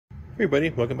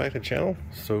Everybody, welcome back to the channel.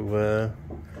 So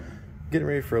getting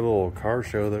ready for a little car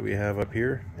show that we have up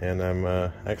here, and I'm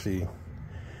actually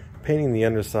painting the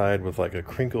underside with like a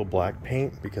crinkle black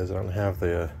paint because I don't have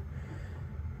the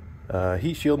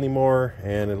heat shield anymore,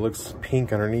 and it looks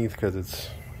pink underneath because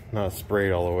it's not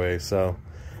sprayed all the way. So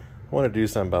I want to do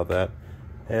something about that,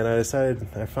 and I decided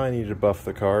I finally needed to buff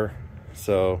the car.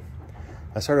 So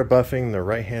I started buffing the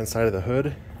right hand side of the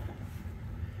hood,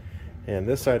 and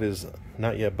this side is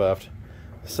not yet buffed.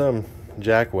 Some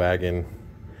jackwagon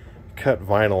cut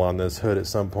vinyl on this hood at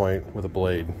some point with a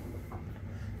blade.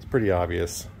 It's pretty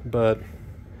obvious, but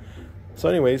so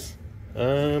anyways,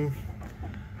 I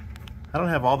don't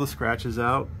have all the scratches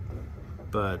out,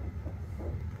 but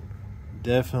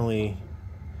definitely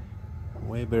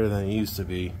way better than it used to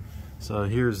be. So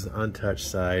here's the untouched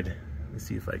side. Let me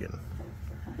see if I can.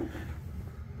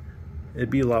 It'd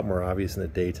be a lot more obvious in the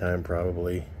daytime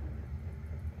probably.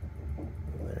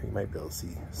 There, you might be able to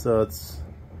see. So it's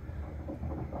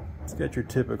got your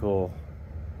typical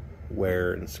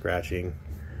wear and scratching.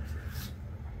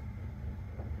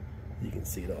 You can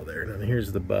see it all there. Now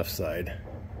here's the buff side.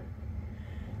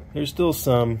 There's still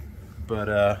some, but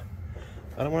I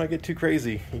don't want to get too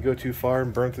crazy. You go too far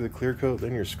and burn through the clear coat,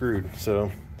 then you're screwed.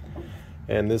 So,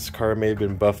 and this car may have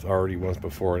been buffed already once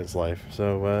before in its life.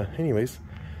 So anyways,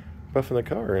 buffing the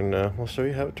car, and we'll show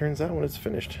you how it turns out when it's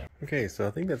finished. Okay, so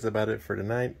I think that's about it for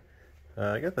tonight.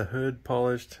 I got the hood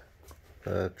polished,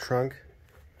 the trunk,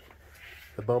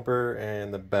 the bumper,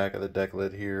 and the back of the deck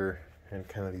lid here, and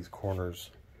kind of these corners.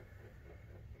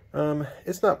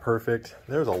 It's not perfect.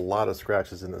 There's a lot of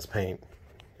scratches in this paint,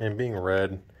 and being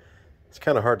red, it's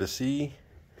kind of hard to see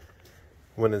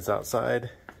when it's outside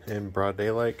in broad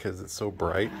daylight because it's so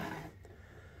bright.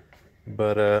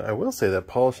 But I will say that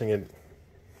polishing it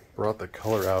brought the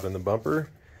color out in the bumper.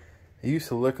 It used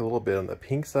to look a little bit on the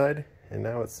pink side, and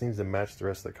now it seems to match the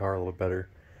rest of the car a little better.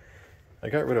 I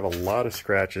got rid of a lot of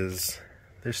scratches.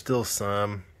 There's still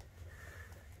some,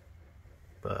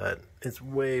 but it's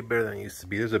way better than it used to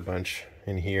be. There's a bunch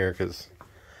in here because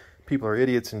people are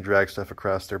idiots and drag stuff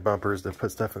across their bumpers to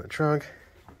put stuff in the trunk.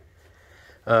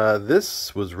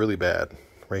 This was really bad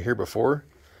right here before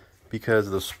because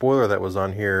the spoiler that was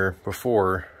on here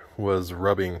before was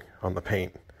rubbing on the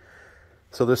paint.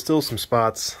 So there's still some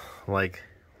spots like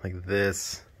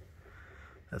this,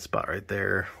 that spot right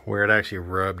there, where it actually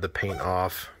rubbed the paint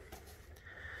off.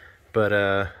 But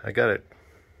I got it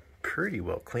pretty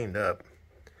well cleaned up.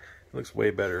 It looks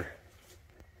way better.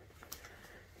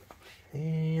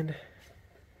 And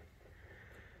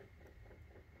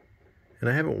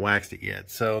I haven't waxed it yet,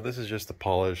 so this is just the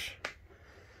polish.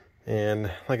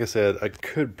 And like I said, I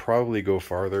could probably go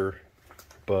farther,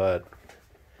 but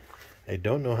I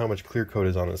don't know how much clear coat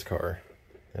is on this car,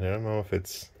 and I don't know if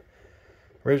it's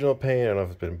original paint, I don't know if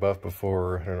it's been buffed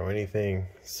before, I don't know anything,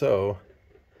 so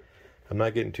I'm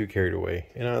not getting too carried away.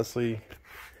 And honestly,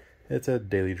 it's a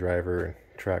daily driver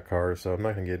track car, so I'm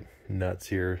not gonna get nuts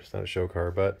here. It's not a show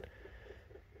car, but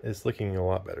it's looking a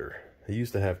lot better. It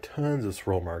used to have tons of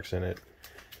swirl marks in it,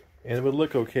 and it would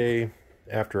look okay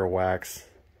after a wax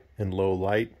in low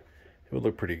light. It would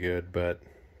look pretty good, but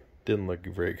didn't look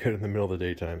very good in the middle of the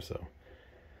daytime. So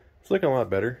it's looking a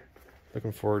lot better.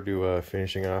 Looking forward to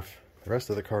finishing off the rest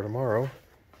of the car tomorrow,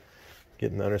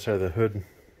 getting the underside of the hood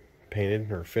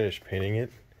painted, or finished painting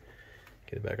it,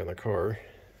 get it back on the car.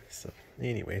 So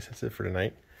anyways, that's it for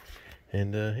tonight,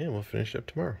 and yeah, we'll finish up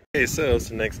tomorrow. Okay, so it's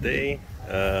the next day.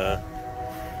 I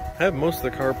have most of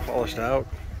the car polished out.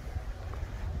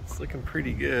 It's looking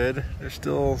pretty good. There's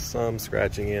still some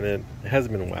scratching in it. It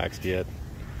hasn't been waxed yet.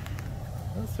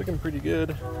 It's looking pretty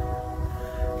good.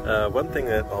 One thing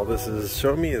that all this is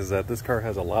showing me is that this car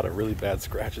has a lot of really bad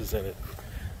scratches in it.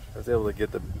 I was able to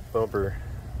get the bumper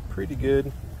pretty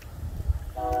good.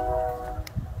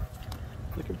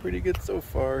 Looking pretty good so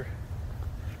far.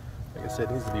 Like I said,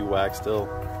 it needs to be waxed still.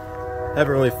 Haven't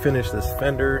really finished this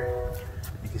fender.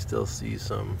 You can still see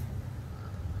some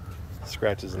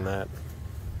scratches in that.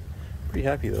 Pretty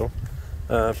happy though.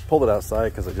 Pulled it outside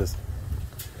because I just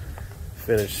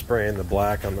finished spraying the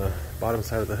black on the bottom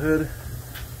side of the hood.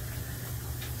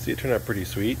 See, it turned out pretty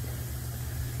sweet.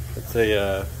 It's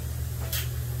a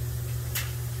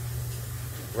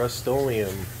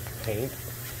Rust-Oleum paint.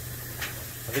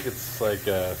 I think it's like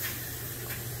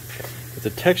it's a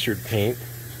textured paint.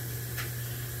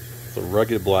 It's a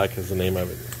rugged black is the name of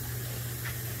it.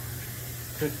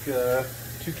 Took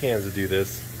 2 cans to do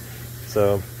this.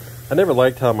 So I never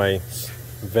liked how my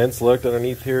vents looked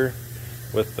underneath here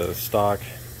with the stock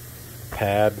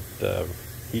pad, the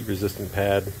heat resistant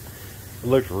pad. It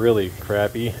looked really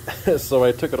crappy. So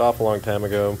I took it off a long time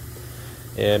ago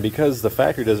And because the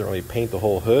factory doesn't really paint the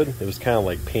whole hood, it was kind of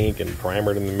like pink and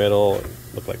primered in the middle and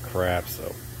looked like crap.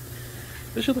 So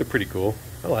this should look pretty cool.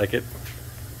 I like it.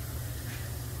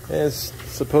 And it's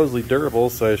supposedly durable,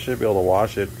 so I should be able to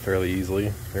wash it fairly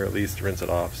easily, or at least rinse it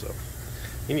off. So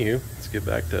anywho, let's get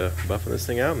back to buffing this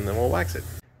thing out and then we'll wax it.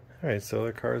 Alright, so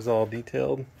the car's all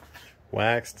detailed,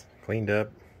 waxed, cleaned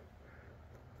up.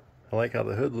 I like how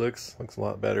the hood looks a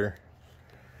lot better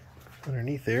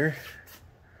underneath there.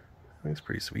 Looks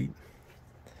pretty sweet.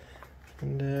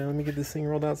 And let me get this thing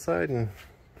rolled outside and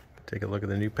take a look at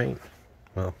the new paint.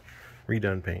 Well,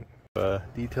 redone paint.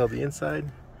 Detailed the inside.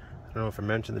 I don't know if I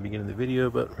mentioned at the beginning of the video,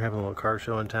 but we're having a little car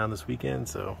show in town this weekend,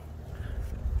 so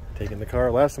taking the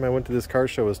car. Last time I went to this car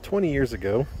show was 20 years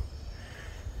ago.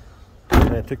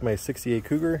 And I took my 68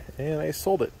 Cougar and I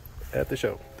sold it at the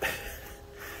show.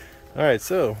 Alright,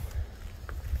 so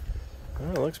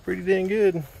it looks pretty dang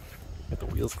good. Got the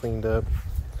wheels cleaned up.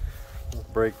 The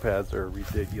brake pads are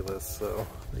ridiculous, so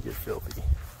they get filthy.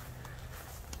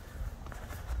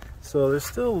 So there's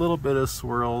still a little bit of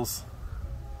swirls,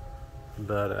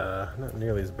 but not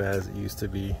nearly as bad as it used to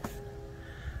be.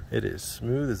 It is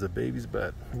smooth as a baby's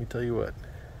butt, let me tell you what.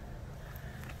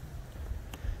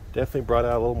 Definitely brought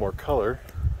out a little more color.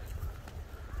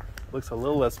 Looks a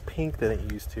little less pink than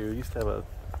it used to. It used to have a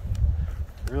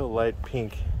real light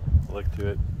pink look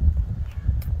to it.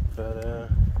 But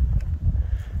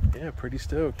yeah, pretty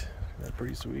stoked. That's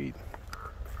pretty sweet.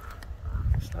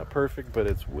 It's not perfect, but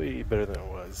it's way better than it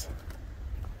was.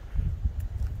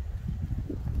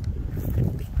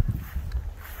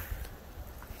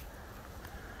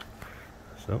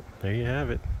 So there you have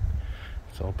it.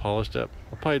 It's all polished up.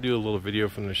 I'll probably do a little video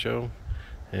from the show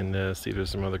and see if there's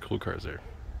some other cool cars there.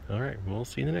 Alright, we'll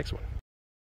see you in the next one.